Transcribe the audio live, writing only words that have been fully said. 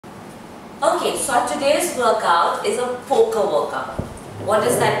Okay, so today's workout is a poker workout. What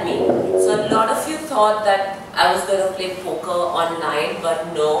does that mean? So a lot of you thought that I was going to play poker online,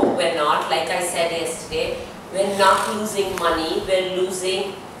 but no, we're not. Like I said yesterday, we're not losing money, we're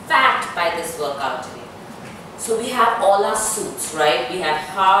losing fat by this workout today. So we have all our suits, right? We have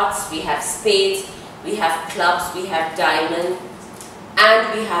hearts, we have spades, we have clubs, we have diamond,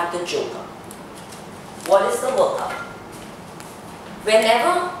 and we have the joker. What is the workout?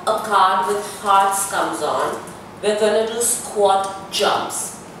 Whenever a card with hearts comes on, we're going to do squat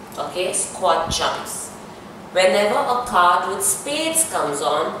jumps. Okay, squat jumps. Whenever a card with spades comes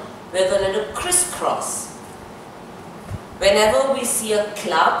on, we're going to do crisscross. Whenever we see a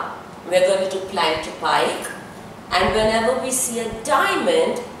club, we're going to do plank to pike. And whenever we see a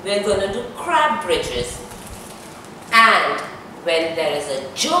diamond, we're going to do crab bridges. And when there is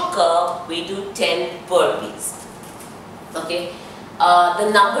a joker, we do 10 burpees. Okay. The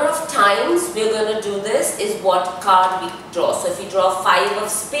number of times we're going to do this is what card we draw. So if we draw 5 of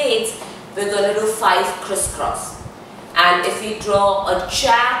spades, we're going to do 5 crisscross. And if we draw a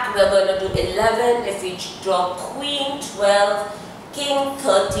jack, we're going to do 11. If we draw queen, 12, king,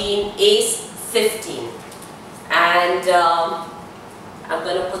 13, ace, 15. And I'm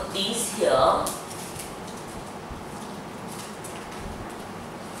going to put these here.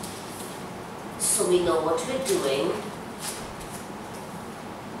 So we know what we're doing.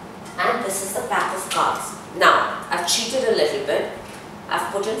 And this is the pack of cards. Now, I've cheated a little bit.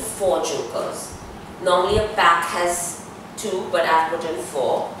 I've put in 4 jokers. Normally a pack has 2, but I've put in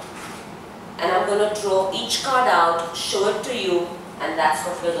 4. And I'm going to draw each card out, show it to you, and that's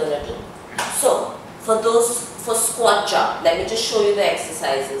what we're going to do. So, for squat jump, let me just show you the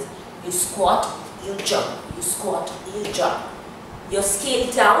exercises. You squat, you jump. You squat, you jump. Your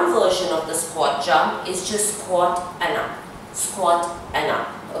scaled down version of the squat jump is just squat and up. Squat and up.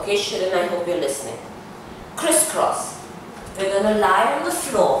 Okay, Shirin, I hope you're listening. Crisscross. We're going to lie on the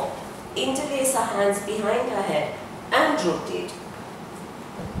floor, interlace our hands behind our head and rotate.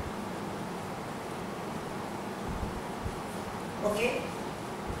 Okay?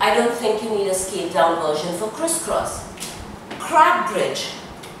 I don't think you need a scaled down version for crisscross. Crab bridge.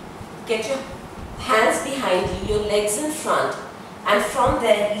 Get your hands behind you, your legs in front, and from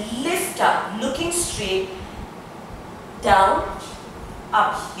there lift up, looking straight, down,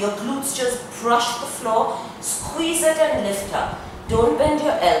 up. Your glutes just brush the floor, squeeze it and lift up. Don't bend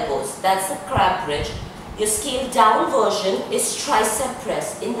your elbows. That's the crab bridge. Your scaled down version is tricep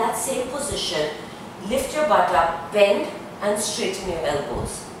press. In that same position, lift your butt up, bend and straighten your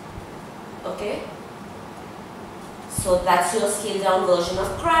elbows. Okay? So that's your scaled down version of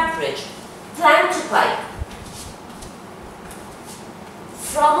crab bridge. Plank to pike.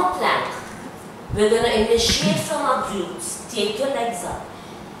 From a plank, we're going to initiate from our glutes. Take your legs up.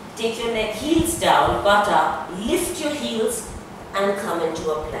 Take your heels down, butt up. Lift your heels and come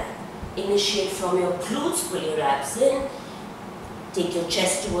into a plank. Initiate from your glutes, pull your abs in. Take your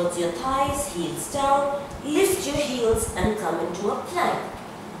chest towards your thighs, heels down. Lift your heels and come into a plank.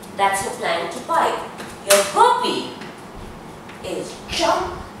 That's your plank to pike. Your burpee is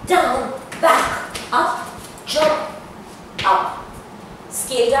jump, down, back, up, jump, up.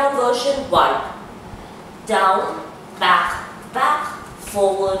 Scale down version 1. Down, back, back,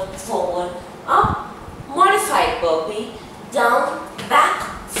 forward, forward, up. Modified burpee, down,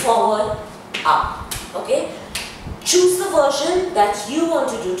 back, forward, up. Okay? Choose the version that you want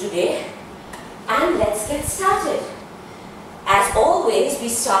to do today and let's get started. As always, we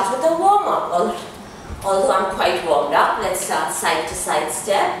start with a warm-up. Although I'm quite warmed up, let's start side to side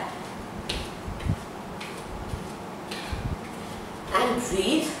step. And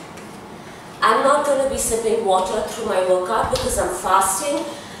breathe. I'm not going to be sipping water through my workout because I'm fasting,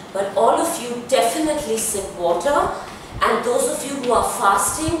 but all of you definitely sip water, and those of you who are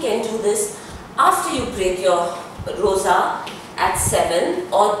fasting can do this after you break your rosa at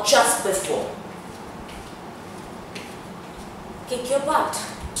 7 or just before. Kick your butt.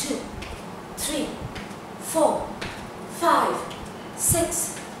 2, 3, 4, 5,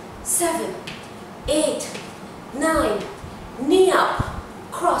 6, 7, 8, 9, knee up,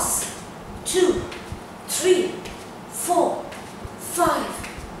 cross. 2, 3, 4, 5,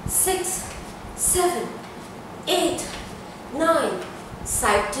 6, 7, 8, 9,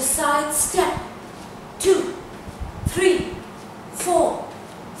 side to side step. 2, 3, 4,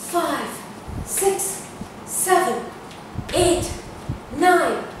 5, 6, 7, 8,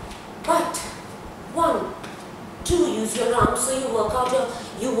 9, butt. 1, 2, use your arms so you work out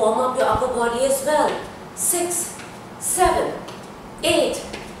you warm up your upper body as well. 6, 7, 8,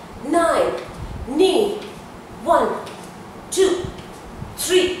 9, knee, 1, 2,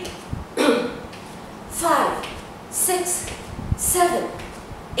 3, 7,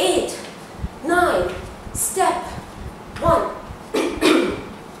 8, 9, step, 1,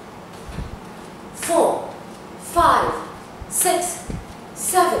 4, 5, 6,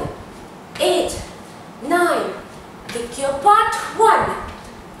 7, 8, 9, kick your butt, 1,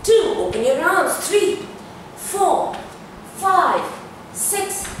 2, open your arms, 3, 4, 5,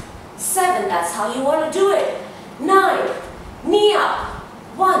 6, 7, that's how you want to do it, 9, knee up,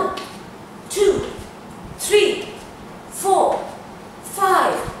 1, 2, 3, 4,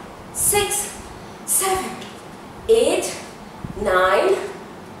 5, 6, 7, 8, 9,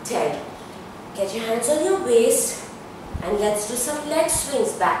 10. Get your hands on your waist and let's do some leg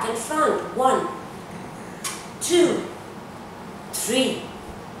swings back and front. 1, 2, 3,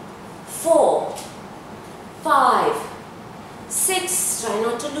 4, 5, 6. Try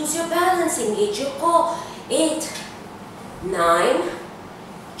not to lose your balance. Engage your core. 8, 9.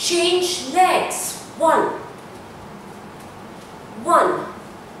 Change legs. 1,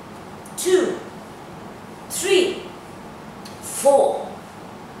 2, 3, 4,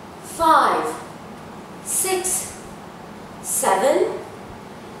 5, 6, 7,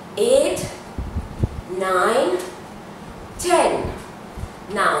 8, 9, 10.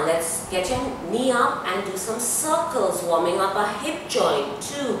 Now let's get your knee up and do some circles, warming up our hip joint.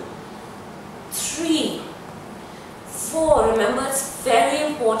 2, 3, 4. Remember, it's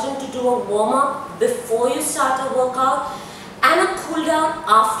very important to do a warm-up before you start a workout and a cool down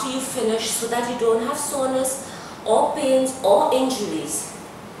after you finish so that you don't have soreness or pains or injuries.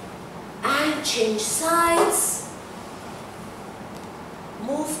 And change sides.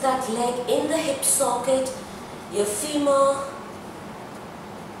 Move that leg in the hip socket, your femur.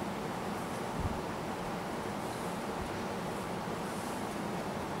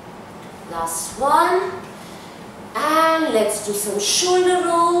 Last one. And let's do some shoulder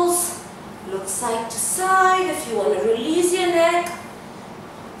rolls. Look side to side if you want to release your neck.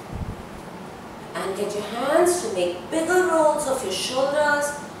 And get your hands to make bigger rolls of your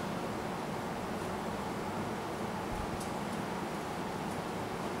shoulders.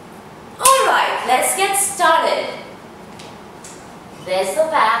 Alright, let's get started. There's the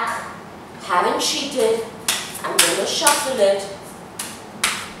back. Haven't cheated. I'm going to shuffle it.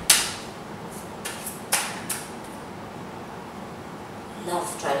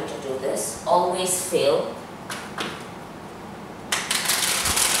 Love trying to do this. Always fail.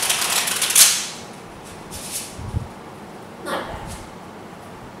 Not bad.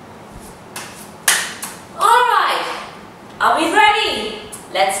 Alright. Are we ready?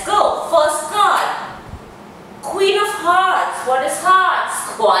 Let's go. First card. Queen of Hearts. What is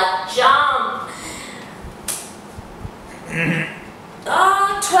hearts? Squat jump.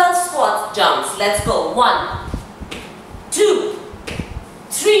 12 squat jumps. Let's go. 1, 2,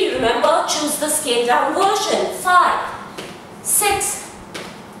 3. Remember, choose the scale down version. 5, 6,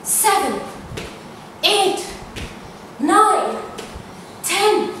 7, 8, 9,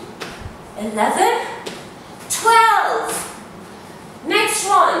 10, 11, 12. Next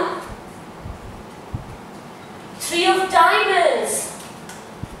one. 3 of diamonds.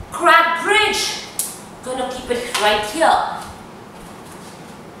 Crab bridge. Gonna keep it right here.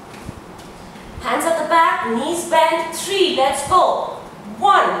 Hands at the back, knees bent. 3, let's go.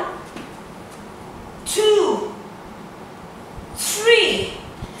 1, 2, 3.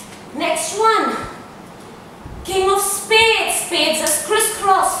 Next one. King of Spades. Spades as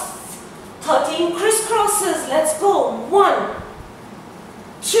crisscross. 13 crisscrosses. Let's go. 1,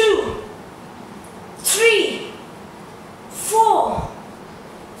 2, 3, 4,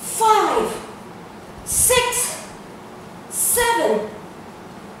 5, 6, 7,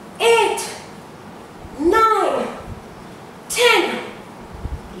 8, 9, 10,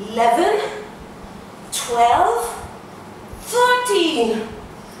 11, 12, 13.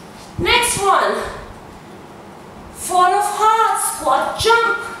 Next one. 4 of hearts, squat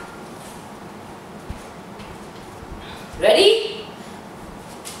jump. Ready?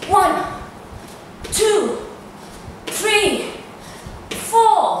 1, 2, 3,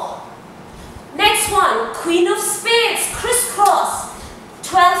 4. Next one. Queen of Spades, crisscross.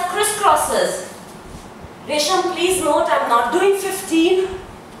 12 crisscrosses. Resham, please note I'm not doing 15.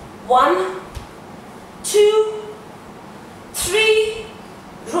 1, 2, 3,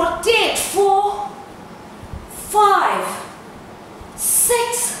 rotate. 4, 5,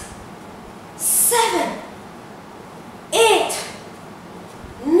 6, 7, 8,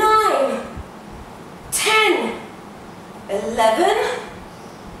 9, 10, 11.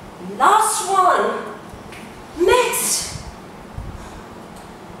 Last one. Next.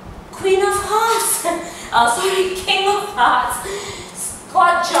 Queen of Hearts. King of Hearts.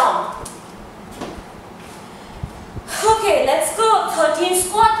 Squat jump. Okay, let's go. 13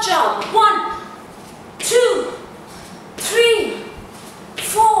 squat jump. 1, 2, 3,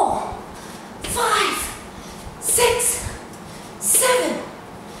 4, 5, 6, 7,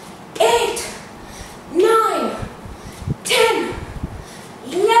 8, 9, 10,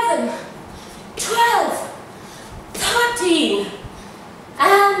 11, 12, 13.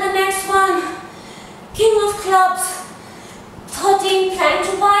 And the next one, king of clubs, 13 plank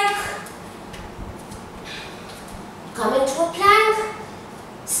to pike. Come into a plank,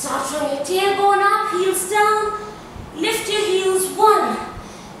 start from your tailbone up, heels down, lift your heels. 1,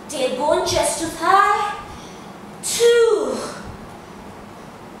 tailbone chest to thigh. 2,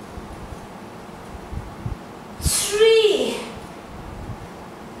 3,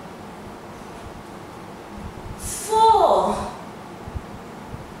 4,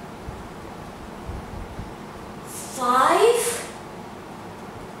 5,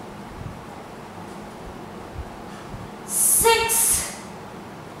 6,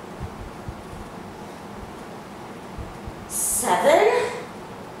 7,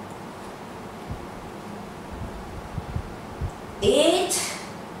 8,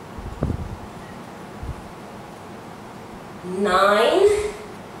 9,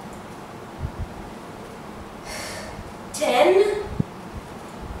 10,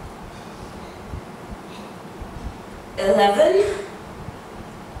 11,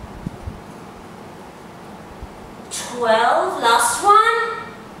 12, last one,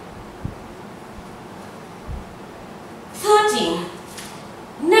 13.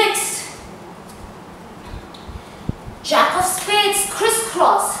 Next, jack of spades,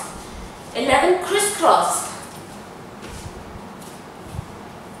 crisscross, 11 crisscross.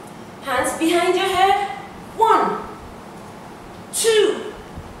 Hands behind your head. 1, 2,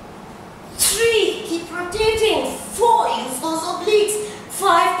 3, keep rotating. 4, use those obliques.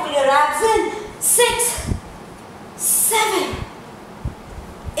 5, pull your abs in. 6, 7,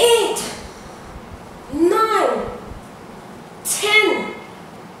 8, 9, 10,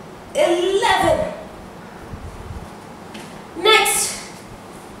 11. Next,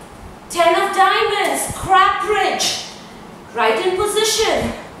 10 of diamonds, crab bridge. Right in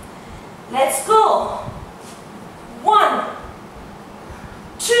position. Let's go. 1,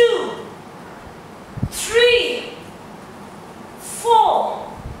 2, 3,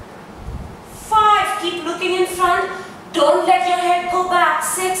 4, 5. Keep looking in front. Don't let your head go back.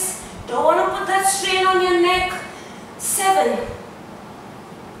 6. Don't want to put that strain on your neck. 7,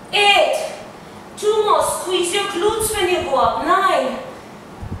 8. 2 more. Squeeze your glutes when you go up. 9,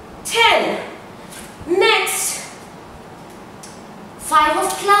 10. Next, 5 of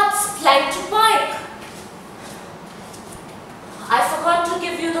clubs, plank to pike. I forgot to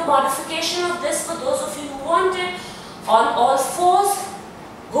give you the modification of this for those of you who want it. On all fours,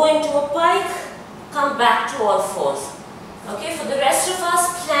 go into a pike, come back to all fours. Okay, for the rest of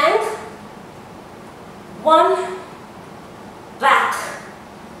us, plank, 1, back,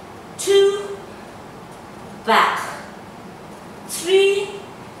 2, back, 3,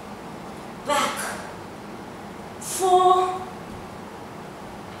 back, 4,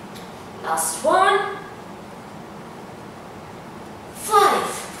 last one,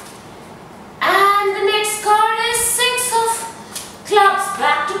 5. And the next card is 6 of clubs,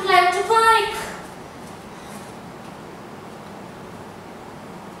 back to plank to pike.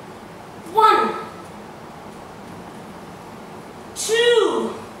 1,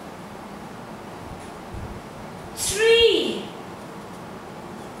 2, 3,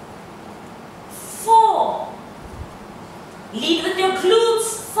 4. Lead with your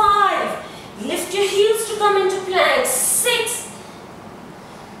glutes. 5. Lift your heels to come into plank. 6.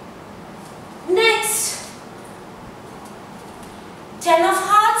 Next, 10 of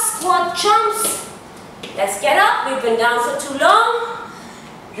hearts, squat jumps. Let's get up. We've been down for too long.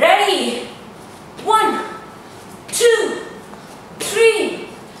 Ready? 1, 2, 3,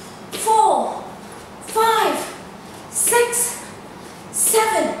 4, 5, 6,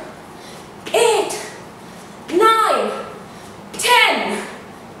 7, 8, 9, 10.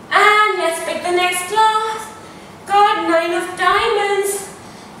 And let's pick the next class. Card 9 of diamonds,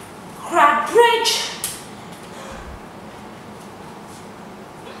 crab bridge.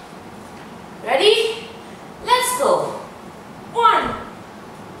 Ready? Let's go. 1,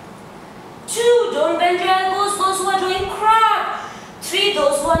 2, don't bend your elbows, those who are doing crab. 3,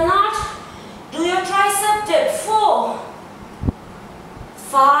 those who are not, do your tricep dip. 4,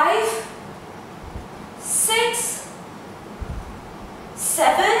 5, 6,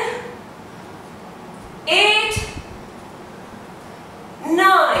 7, 8,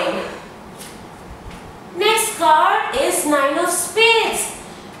 9. Next card is 9 of spades,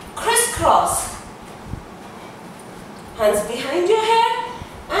 crisscross. Hands behind your head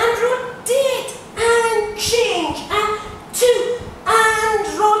and rotate and change and 2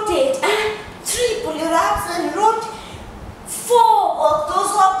 and rotate and 3. Pull your abs and rotate. 4. Work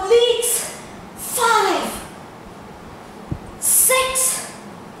those obliques. 5. 6.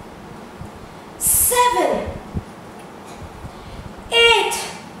 7. 8.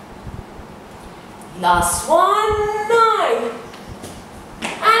 Last one. 9.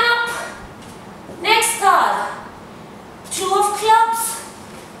 And up. Next card. 2 of clubs.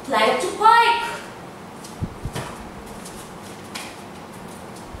 Plank to pike.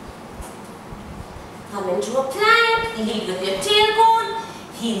 Come into a plank. Lead with your tailbone.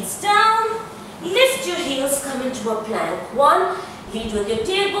 Heels down. Lift your heels. Come into a plank. 1. Lead with your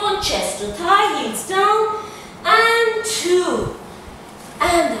tailbone. Chest to thigh. Heels down. And 2.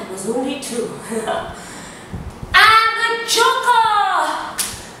 And that was only 2. And the joker.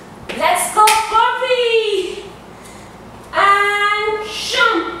 Let's go burpee. And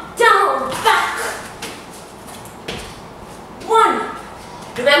jump down, back. 1.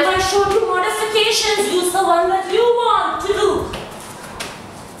 Remember I showed you modifications. Use the one that you want to do.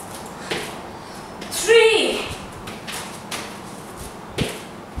 3.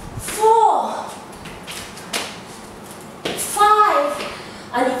 4.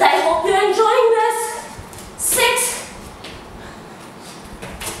 5. Anita, I hope you're enjoying this. 6.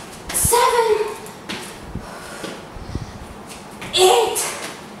 7. 8.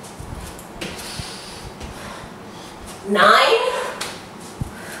 9.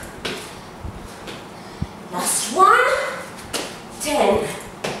 Last one. 10.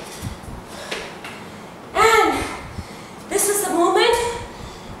 And this is the moment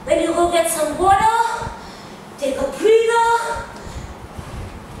when you go get some water, take a breather,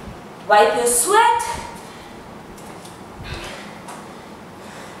 wipe your sweat,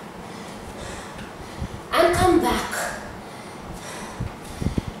 and come back.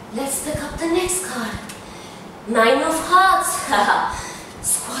 Let's pick up the next card. 9 of hearts.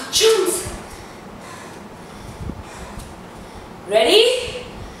 Squat jumps. Ready?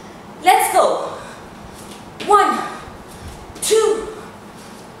 Let's go. 1, 2,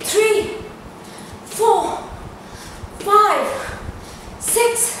 3, 4, 5,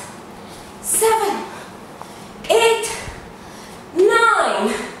 6, 7, 8,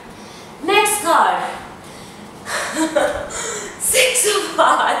 9. Next card. 6 of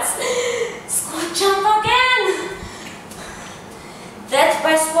hearts. Squat jump again. Death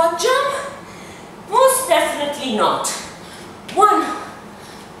by squat jump? Most definitely not. 1,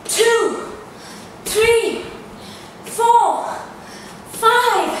 2, 3, 4,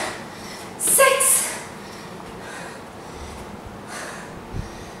 5, 6.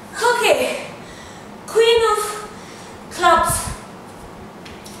 Okay. Queen of clubs.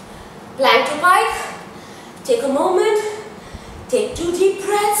 Plank to pike. Take a moment. Take 2 deep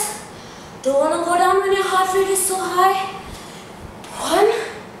breaths. Don't want to go down when your heart rate is so high. 1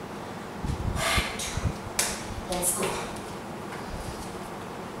 and 2. Let's go.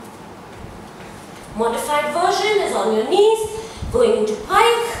 Modified version is on your knees, going into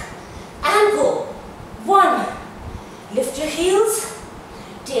pike, and go. 1. Lift your heels.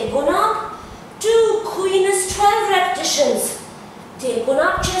 Tailbone up. 2. Queen is 12 repetitions. Tailbone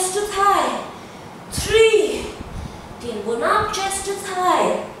up, chest to thigh. 3. Tailbone up, chest to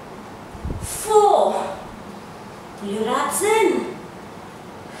thigh. 4. Pull your abs in.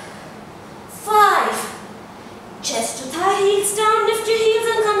 5. Chest to thigh, heels down, lift your heels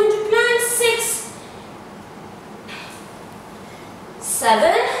and come into plank. 6.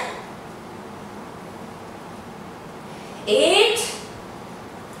 7. 8.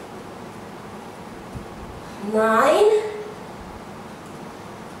 9.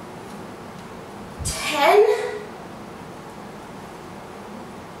 10.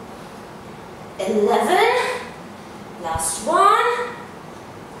 11. Last one.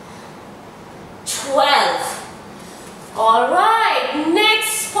 12. Alright,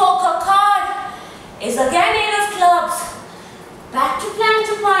 next poker card is again 8 of clubs. Back to plank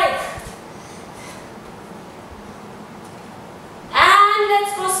to pike. And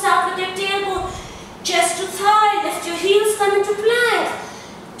let's go start with your tailbone. Chest to thigh, lift your heels, come into plank.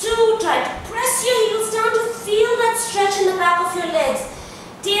 2, try to press your heels down to feel that stretch in the back of your legs.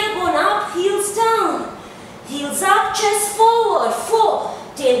 Tailbone up, heels down. Heels up, chest forward. 4,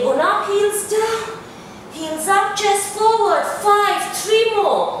 tailbone up, heels down. Heels up, chest forward. 5, 3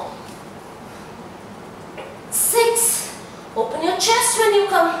 more. 6, open your chest when you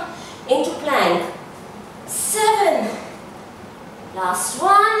come into plank. 7, last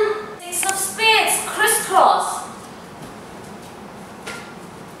one. 6 of spades, crisscross.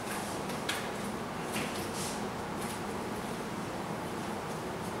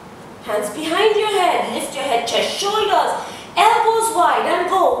 Hands behind your head. Lift your head, chest, shoulders. Elbows wide and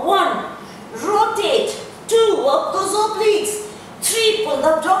go. 1. Rotate. 2. Work those obliques. 3. Pull the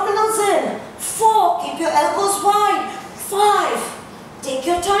abdominals in. 4. Keep your elbows wide. 5. Take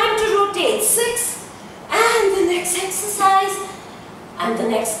your time to rotate. 6. And the next exercise and the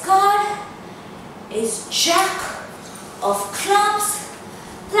next card is Jack of Clubs.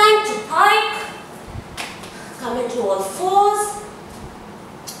 Plank to Pike. Come into all fours.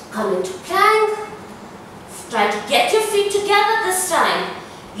 Come into plank. Try to get your feet together this time.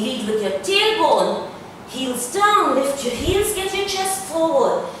 Lead with your tailbone. Heels down. Lift your heels. Get your chest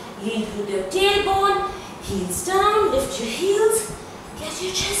forward. Lead with your tailbone. Heels down. Lift your heels. Get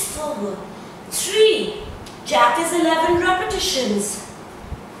your chest forward. 3. Jack is 11 repetitions.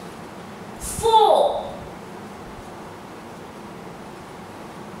 4.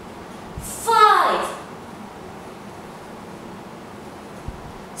 5.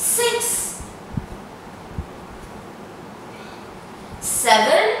 6.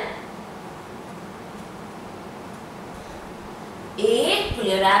 7. 8. Pull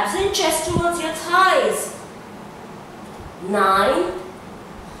your abs and chest towards your thighs. 9.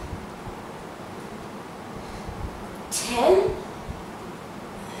 10.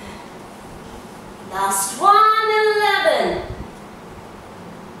 Last one, 11.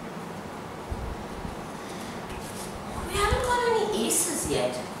 We haven't got any aces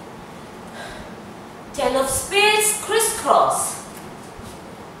yet. 10 of spades, crisscross.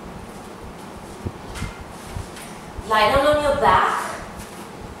 Lie down on your back.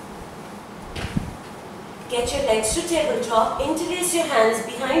 Get your legs to tabletop. Interlace your hands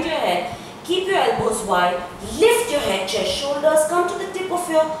behind your head. Keep your elbows wide. Lift your head, chest, shoulders. Come to the tip of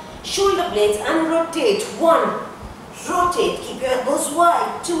your shoulder blades and rotate. 1. Rotate. Keep your elbows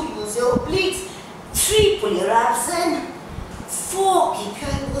wide. 2. Use your obliques. 3. Pull your abs in. 4. Keep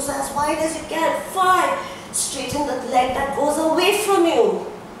your elbows as wide as you can. 5. Straighten the leg that goes away from you.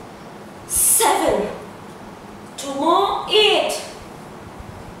 7. 2 more. 8.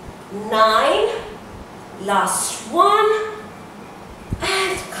 9. Last one.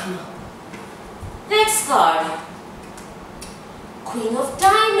 And come up. Next card. Queen of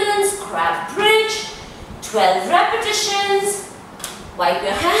diamonds, crab bridge, 12 repetitions. Wipe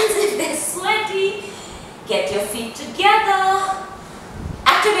your hands if they're sweaty. Get your feet together.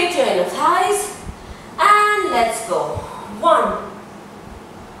 Activate your inner thighs. And let's go. 1,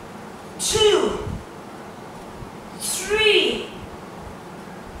 2, 3,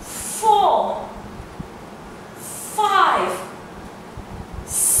 4, 5,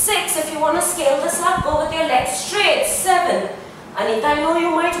 6. If you want to scale this up, go with your legs straight. 7. Anita, I know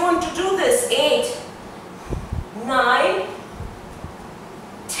you might want to do this. 8, 9,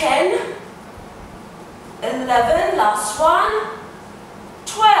 10, 11, last one,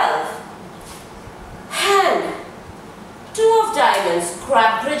 12. Hand. 2 of diamonds.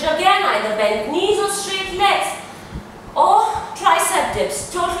 Crab bridge again, either bent knees or straight legs. Or tricep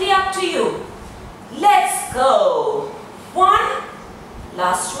dips, totally up to you. Let's go. 1,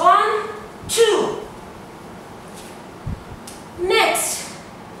 last one, 2. Next,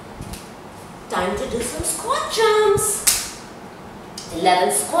 time to do some squat jumps.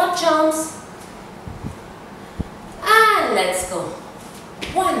 11 squat jumps. And let's go.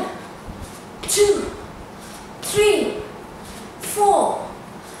 1, 2, 3, 4,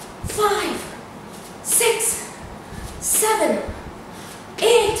 5, 6, 7,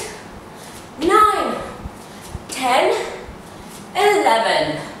 8, 9, 10,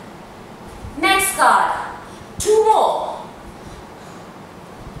 11. Next card. 2 more.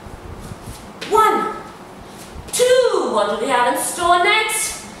 1, 2. What do we have in store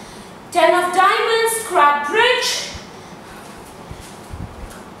next? 10 of diamonds, crab bridge.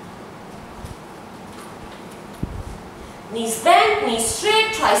 Knees bent, knees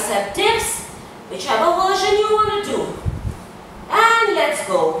straight, tricep dips, whichever version you want to do. And let's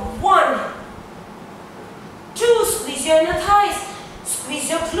go. 1, 2, squeeze your inner thighs, squeeze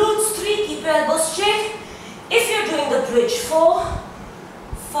your glutes. 3, keep your elbows straight. If you're doing the bridge, 4,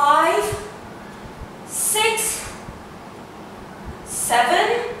 5, 6,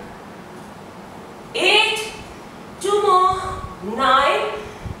 7, 8, 2 more, 9,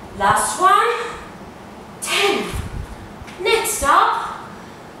 last one, 10. Next up,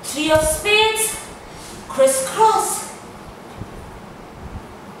 3 of spades, crisscross.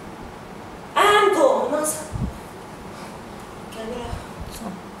 And go. Camera.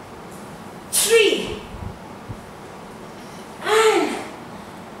 3. And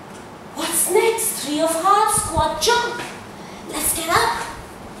what's next? 3 of hearts, squat jump. Let's get up.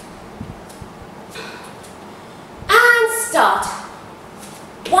 And start.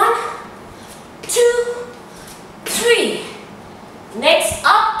 1,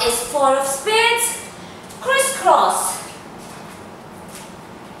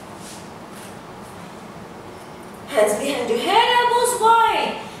 Hands behind your head, elbows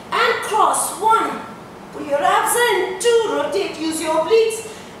wide. And cross. 1. Pull your abs in. 2. Rotate. Use your obliques.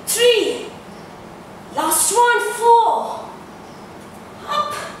 3. Last one. 4.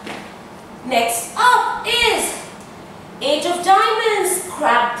 Up. Next up is 8 of diamonds.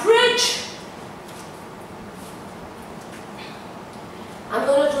 Crab bridge. I'm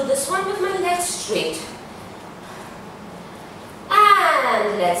going to do this one with my legs straight.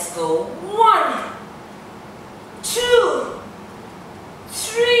 And let's go. 1, 2,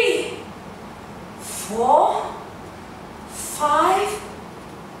 3, 4, 5,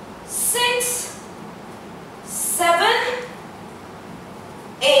 6, 7,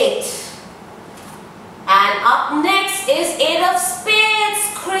 8. And up next is 8 of spades.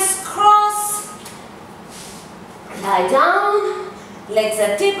 Crisscross. Lie down. Legs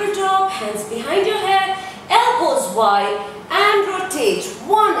are tabletop. Hands behind your head. Elbows wide. And rotate.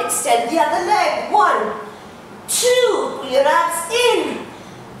 1. Extend the other leg. 1, 2. Pull your abs in.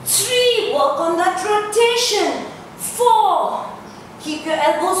 3. Work on that rotation. 4. Keep your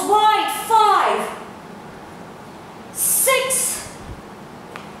elbows wide. 5, 6,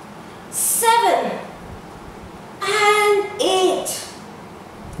 7, and 8.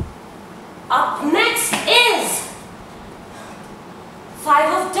 Up next is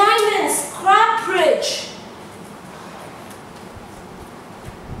 5 of diamonds. Crab bridge.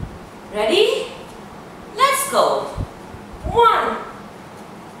 Ready? Let's go. 1,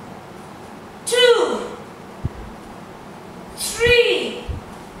 2, 3,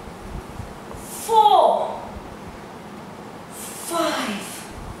 4,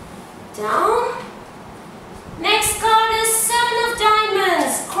 5. Down. Next card is 7 of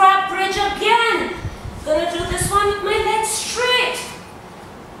diamonds. Crab bridge again. Gonna do this one with my legs straight.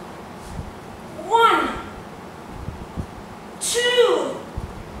 1, 2,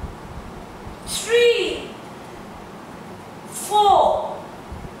 3, 4,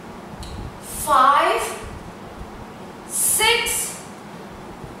 5, 6,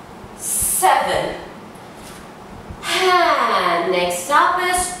 7. And next up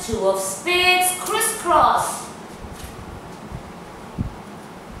is 2 of spades. Crisscross.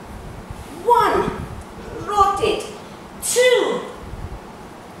 1. Rotate. 2.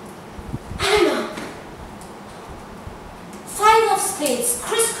 And up. 5 of spades.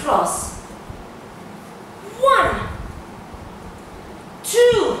 Crisscross. 1,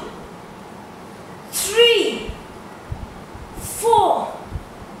 2, 3, 4,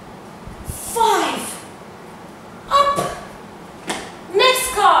 5. Up. Next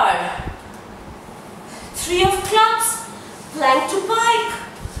card. 3 of clubs. Plank to pike.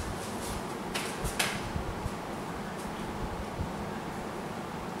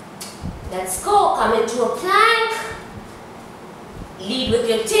 Let's go. Come into a plank. Lead with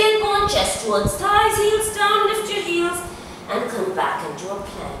your tailbone, chest towards thighs, heels down, lift your heels and come back into a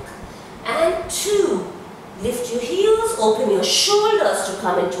plank. And 2, lift your heels, open your shoulders to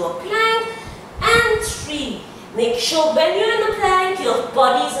come into a plank. And 3, make sure when you're in the plank, your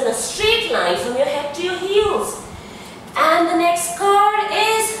body is in a straight line from your head to your heels. And the next card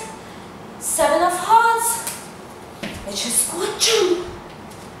is 7 of hearts, which is squat jump.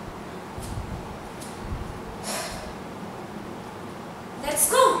 Let's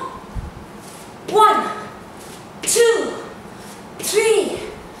go. 1, 2, 3,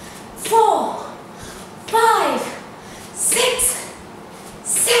 4, 5, 6,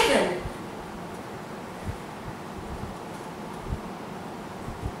 7.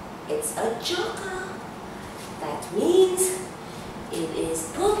 It's a joker. That means it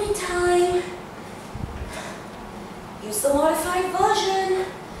is burpee time. Use the modified version.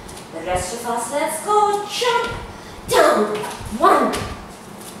 The rest of us, let's go. Jump down. 1,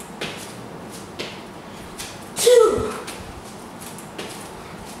 2,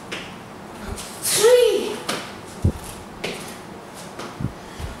 3,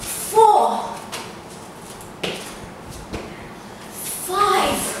 4,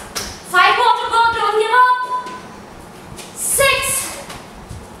 5. 5 more to go, don't give up. 6,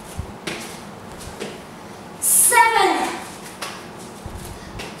 7,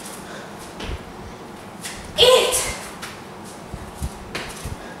 8,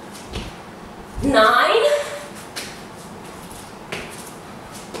 9.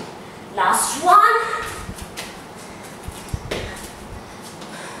 Last one.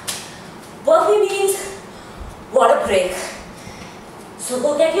 Burpee means water break. So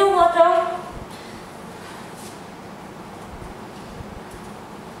go get your water.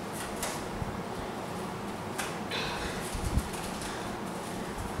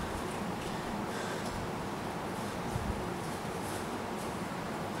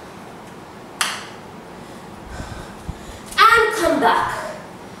 and back.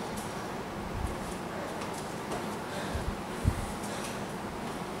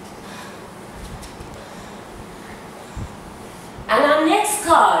 And our next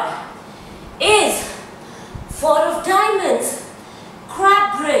card is Four of Diamonds,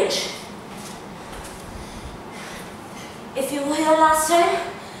 Crab Bridge. If you were here last time,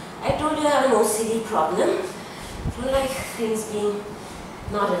 I told you I have an OCD problem. I don't like things being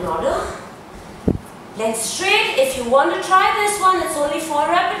not in order. Legs straight. If you want to try this one, it's only 4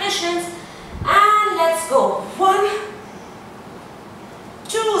 repetitions. And let's go. 1,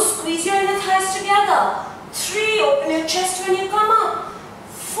 2, squeeze your inner thighs together. 3, open your chest when you come up.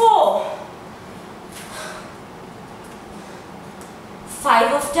 4,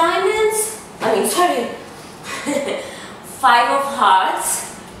 5 of diamonds. 5 of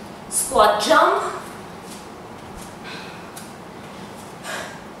hearts. Squat jump.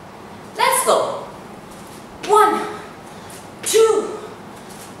 Let's go. 1, 2,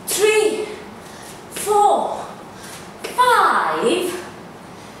 3, 4, 5.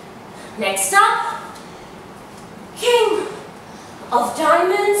 Next up, King of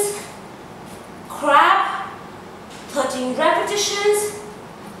Diamonds, Crab, 13 repetitions.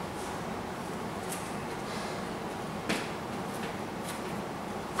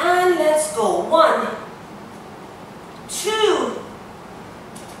 And let's go. 1, 2,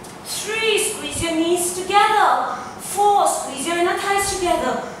 3, squeeze your knees together. 4, squeeze your inner thighs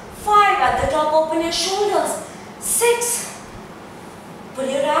together. 5, at the top, open your shoulders. 6, pull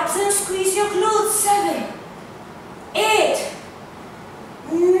your abs in, squeeze your glutes. 7, 8,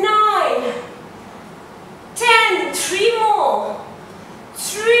 9, 10, 3 more.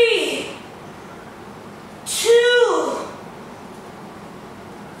 3, 2,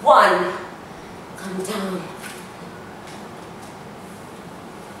 1. Come down.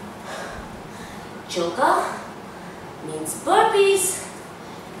 Joker means burpees.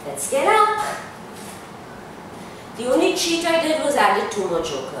 Let's get up. The only cheat I did was added 2 more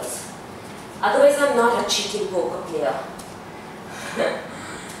jokers. Otherwise, I'm not a cheating poker player.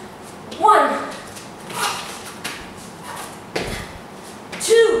 1,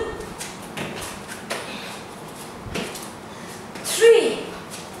 2, 3,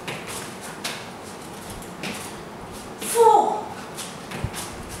 4,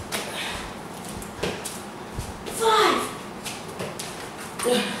 5,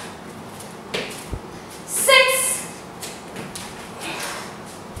 6,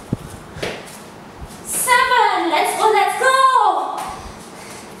 7, let's go,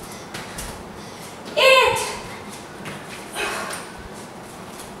 8,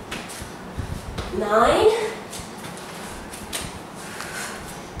 9,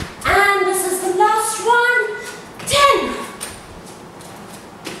 and this is the last one, 10.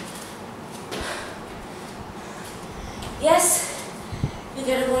 Yes, you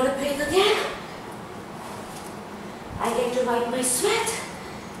get a water break again. I get to wipe my sweat.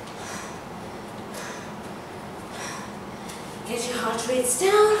 Get your heart rates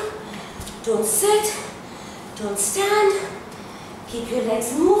down. Don't sit. Don't stand. Keep your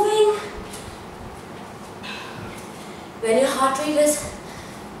legs moving. When your heart rate is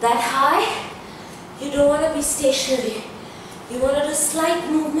that high, you don't want to be stationary. You want to do slight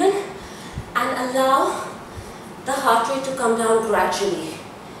movement and allow the heart rate to come down gradually.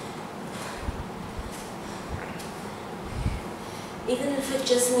 Even if it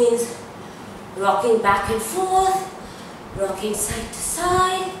just means rocking back and forth, rocking side to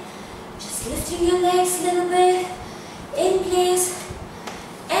side, just lifting your legs a little bit, in place,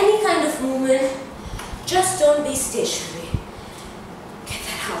 any kind of movement, just don't be stationary. Get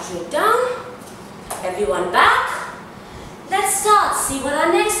that heart rate down, everyone back. Let's start, see what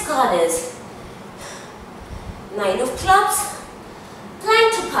our next card is. 9 of clubs,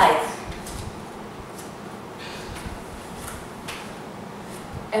 plank to pike.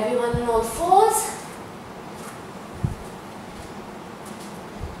 Everyone on all fours.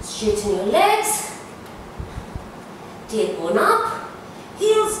 Straighten your legs. Tailbone up,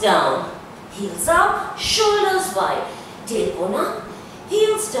 heels down, heels up, shoulders wide. Tailbone up,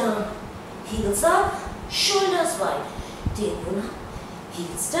 heels down, heels up, shoulders wide. Tailbone up,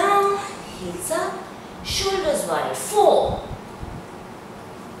 heels down, heels up, shoulders wide. 4,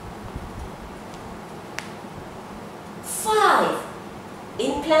 5.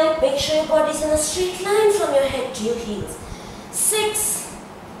 In plank, make sure your body's in a straight line from your head to your heels. 6.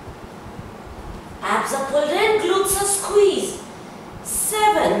 Abs are pulled in, glutes are squeezed.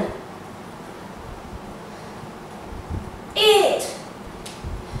 7. 8.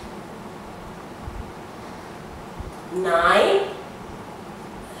 9.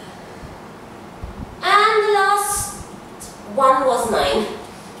 And the last 1 was 9.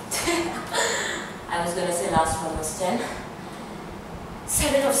 I was going to say last one was 10.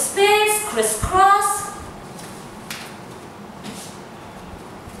 7 of spades, crisscross.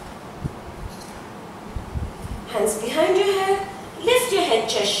 Hands behind your head. Lift your head,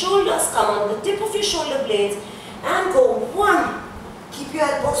 chest, shoulders. Come on the tip of your shoulder blades. And go 1. Keep your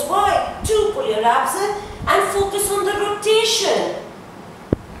elbows wide. 2. Pull your abs in. And focus on the rotation.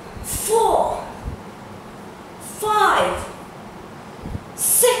 4. 5.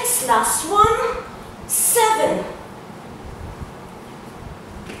 6. Last one. 7.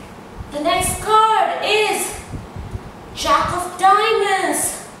 The next card is Jack of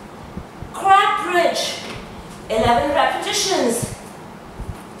Diamonds. Crab bridge. 11 repetitions.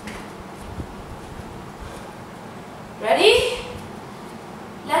 Ready?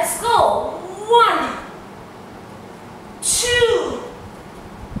 Let's go. 1, 2,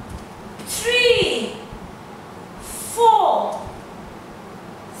 3, 4,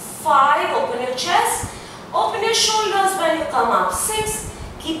 5. Open your chest. Open your shoulders when you come up. 6.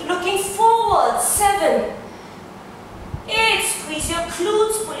 Keep looking forward. 7, 8. Squeeze your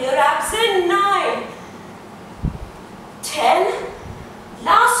glutes. Pull your abs in. 9, 10.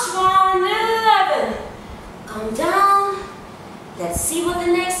 Last one. 11. Come down. Let's see what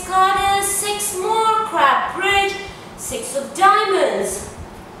the next card is. 6 more. Crab bridge. 6 of diamonds.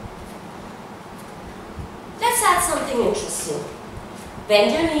 Let's add something interesting.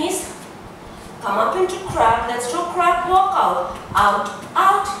 Bend your knees. Come up into crab. Let's do a crab walk out. Out,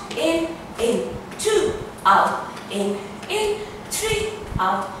 out, in, 2, out, in, 3,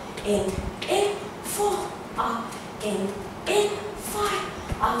 out, in, 4, out, in,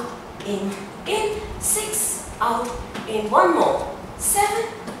 5, out, in, 6, out, in. One more. 7,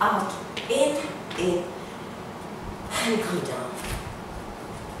 out, in, and come down.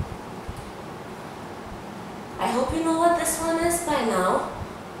 I hope you know what this one is by now.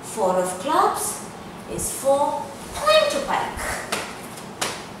 4 of clubs is for plank to pike.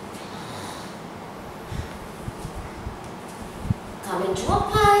 Come into a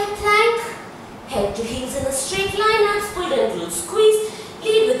pike plank. Head to heels in a straight line. Abs pulled and glutes squeeze.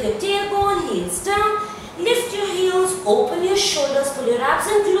 Lead with your tailbone, heels down. Lift your heels, open your shoulders, pull your abs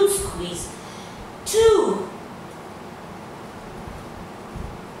and glutes squeeze. 2,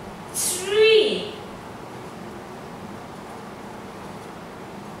 3.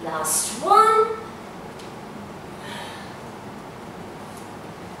 Last one.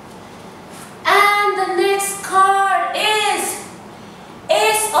 And the next card is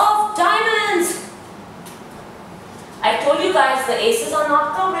Ace of Diamonds. I told you guys the aces are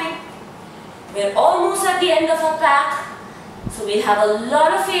not covering. We're almost at the end of our pack. So we have a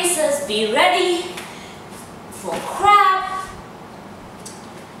lot of aces. Be ready for crab.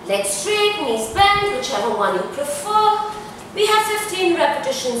 Legs straight, knees bent, whichever one you prefer. We have 15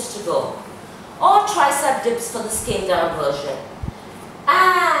 repetitions to go. Or tricep dips for the scaled down version.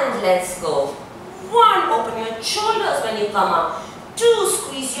 And let's go. 1, open your shoulders when you come up. 2,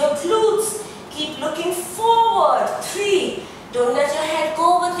 squeeze your glutes. Keep looking forward. 3, don't let your head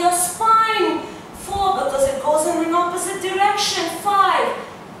go with your spine. 4, because it goes in an opposite direction. 5,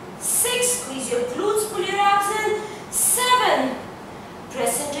 6, squeeze your glutes, pull your abs in. 7,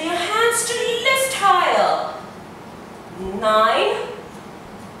 press into your hands to lift higher. 9,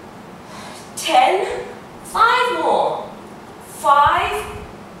 10, 5 more. 5,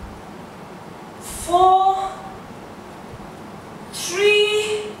 4,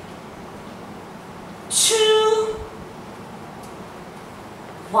 3, 2,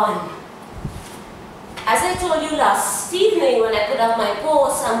 1. As I told you last evening when I put up my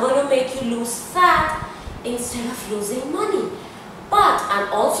post, I'm going to make you lose fat instead of losing money. But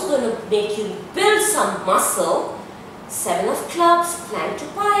I'm also going to make you build some muscle. 7 of clubs, plank to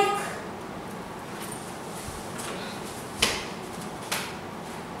pike.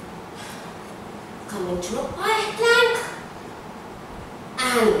 Come into a pike plank.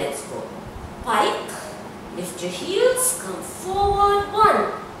 And let's go. Pike. Lift your heels. Come forward.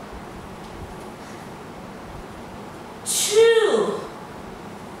 1, 2,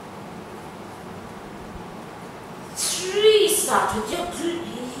 3. Start with your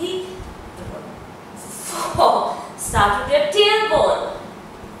glute. 4. Start with your tailbone.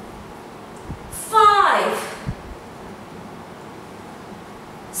 5,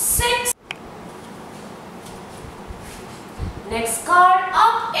 6. Next card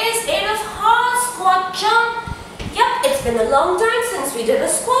up is 8 of hearts, squat jump. Yep, it's been a long time since we did a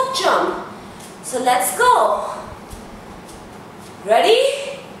squat jump. So let's go. Ready?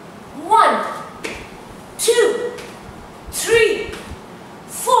 1, 2, 3,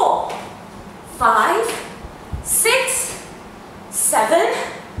 4, 5, 6,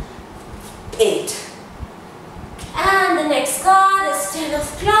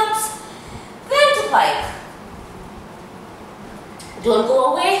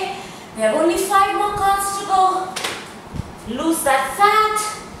 go away. We have only 5 more cards to go. Lose that fat,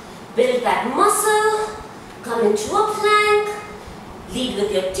 build that muscle, come into a plank, lead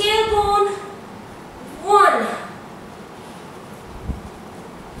with your tailbone. 1,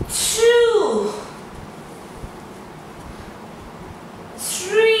 2,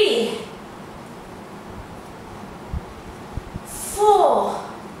 3, 4,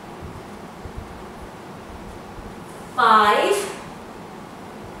 5,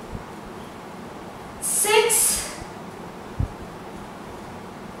 6,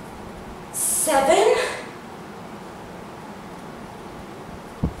 7,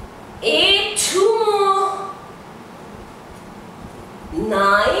 8, 2 more,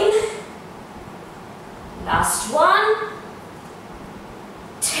 9, last one,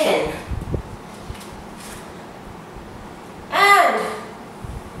 10. And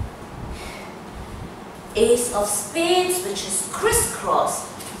Ace of Spades, which is crisscross,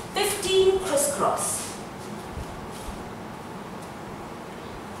 15 crisscross.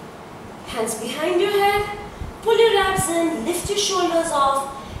 Hands behind your head, pull your abs in, lift your shoulders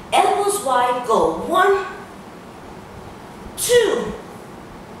off, elbows wide, go. 1, 2,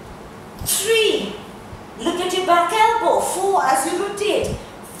 3, look at your back elbow. 4 as you rotate.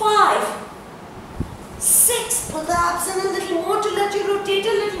 5, 6, pull the abs in a little more to let you rotate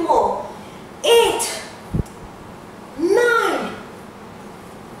a little more. 8, 9,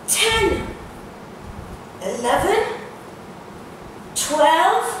 10, 11,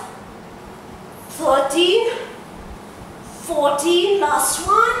 12, 13, 14, last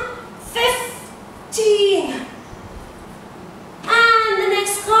one, 15. And the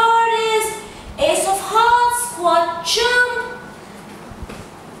next card is Ace of Hearts, squat jump.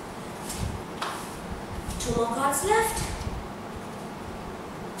 2 more cards left.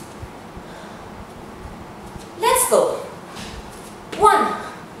 Let's go. 1,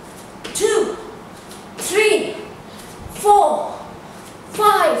 2, 3, 4,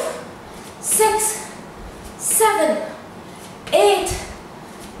 5, 6, 7, 8,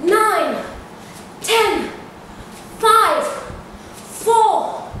 9, 10, 5,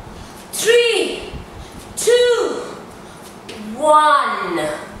 4, 3, 2, 1.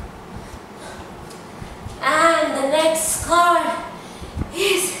 And the next card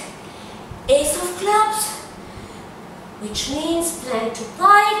is Ace of Clubs, which means plank to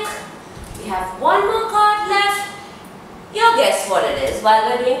pike. We have 1 more card left. You guess what it is while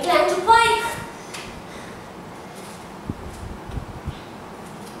we're doing plank to pike.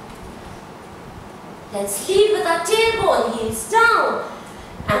 Let's lead with our tailbone, heels down,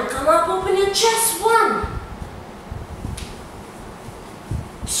 and come up, open your chest. 1,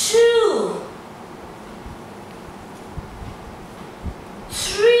 2,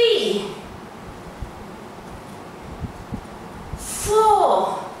 3,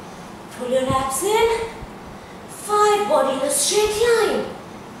 4, pull your abs in. 5, body in a straight line.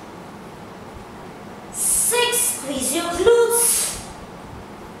 6, squeeze your glutes.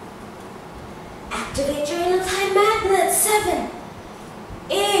 Activate your inner thigh magnet. 7,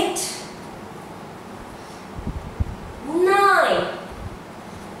 8, 9,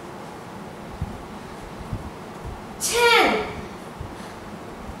 10.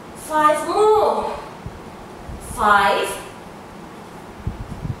 5 more. 5,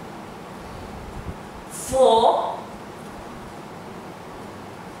 4,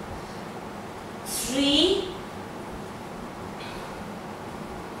 3,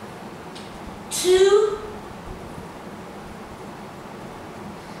 2,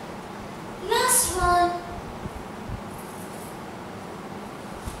 last one.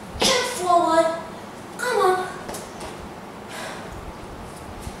 Jump forward. Come on.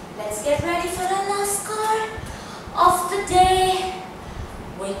 Let's get ready for the last card of the day,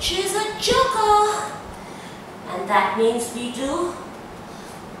 which is a joker. And that means we do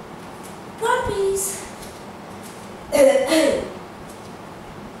burpees.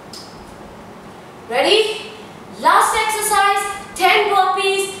 Ready? Last exercise, 10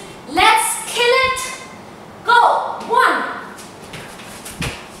 burpees. Let's kill it. Go. 1,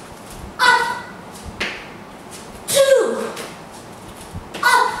 up, 2,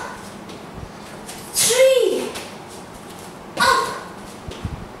 up, 3, up,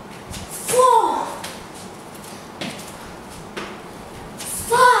 4,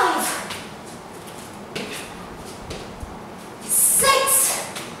 5, 6,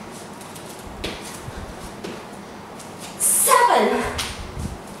 7,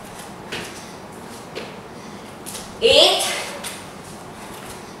 8,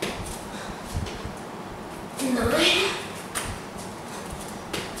 9,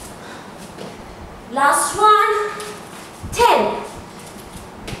 last one, 10.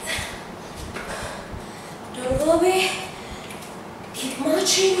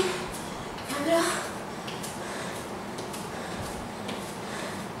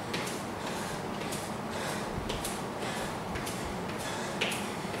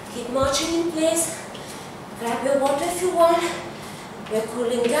 Keep marching in place. Grab your water if you want. We're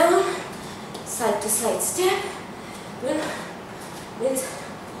cooling down. Side to side step. We're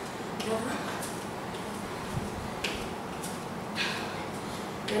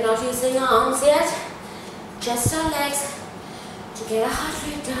not using our arms yet. Just our legs to get our heart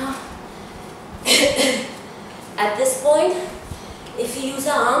rate down. At this point, if you use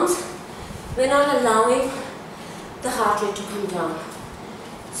our arms, we're not allowing the heart rate to come down.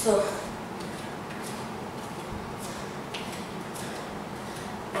 So,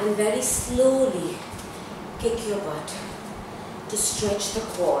 and very slowly kick your butt to stretch the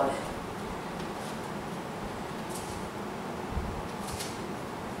quad.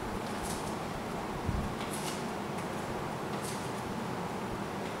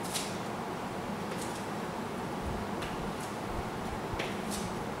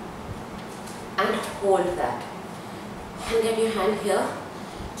 And hold that. And get your hand here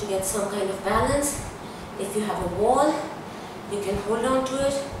to get some kind of balance. If you have a wall, you can hold on to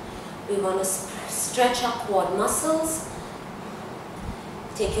it. We want to stretch our quad muscles.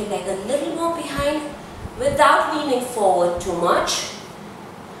 Take your leg a little more behind without leaning forward too much.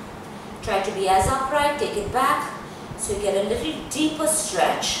 Try to be as upright, take it back so you get a little deeper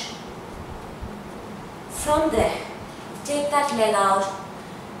stretch. From there, take that leg out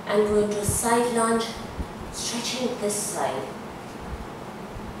and go into a side lunge, stretching this side.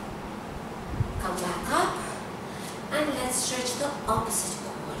 Come back up and let's stretch the opposite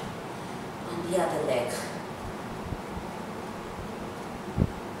quad on the other leg.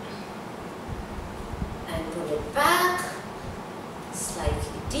 And pull it back,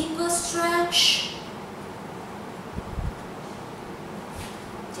 slightly deeper stretch.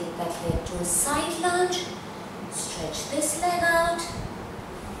 Take that leg to a side lunge, stretch this leg out.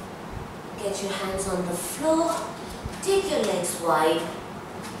 Get your hands on the floor, take your legs wide,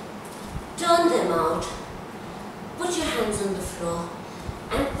 turn them out, put your hands on the floor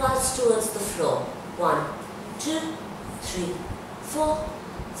and pulse towards the floor. 1, 2, 3, 4,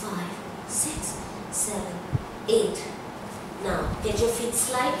 5, 6, 7, 8. Now get your feet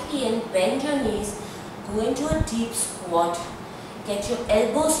slightly in, bend your knees, go into a deep squat, get your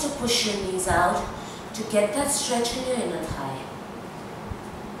elbows to push your knees out to get that stretch in your inner thigh.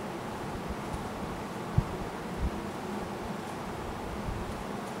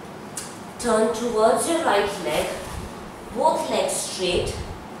 Turn towards your right leg, both legs straight.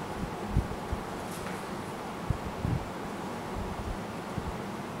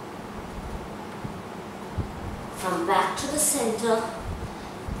 Come back to the center,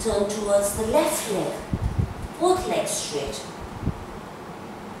 turn towards the left leg, both legs straight.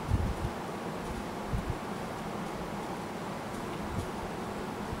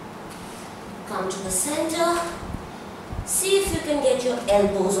 Come to the center. See if you can get your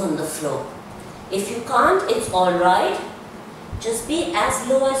elbows on the floor. If you can't, it's alright. Just be as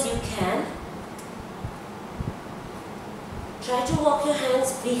low as you can. Try to walk your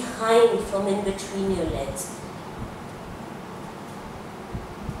hands behind from in between your legs.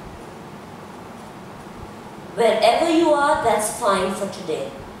 Wherever you are, that's fine for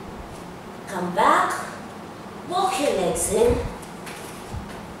today. Come back, walk your legs in.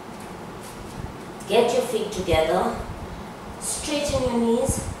 Get your feet together. Straighten your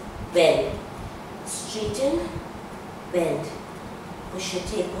knees, bend. Straighten, bend. Push your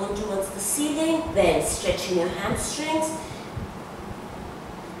tailbone towards the ceiling, bend. Stretching your hamstrings.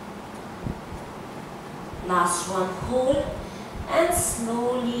 Last one, hold. And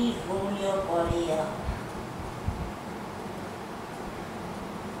slowly roll your body up.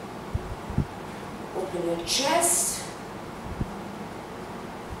 Open your chest.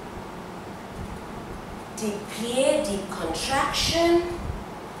 Deep plie, deep contraction,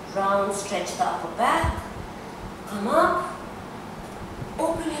 round, stretch the upper back, come up,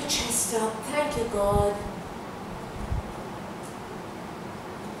 open your chest up, thank you God.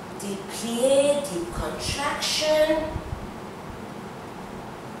 Deep plie, deep contraction,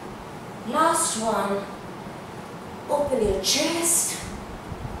 last one, open your chest,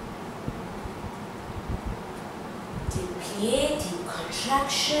 deep plie, deep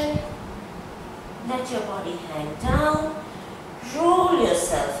contraction. Let your body hang down, roll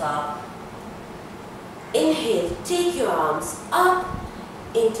yourself up. Inhale, take your arms up,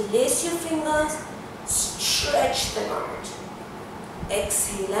 interlace your fingers, stretch them out.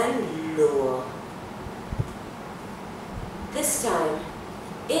 Exhale and lower. This time,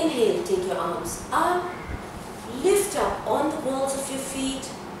 inhale, take your arms up, lift up on the balls of your feet,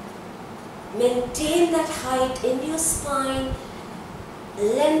 maintain that height in your spine.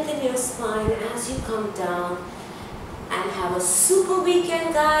 Lengthen your spine as you come down and have a super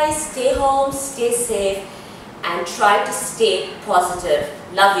weekend, guys. Stay home, stay safe, and try to stay positive.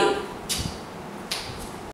 Love you.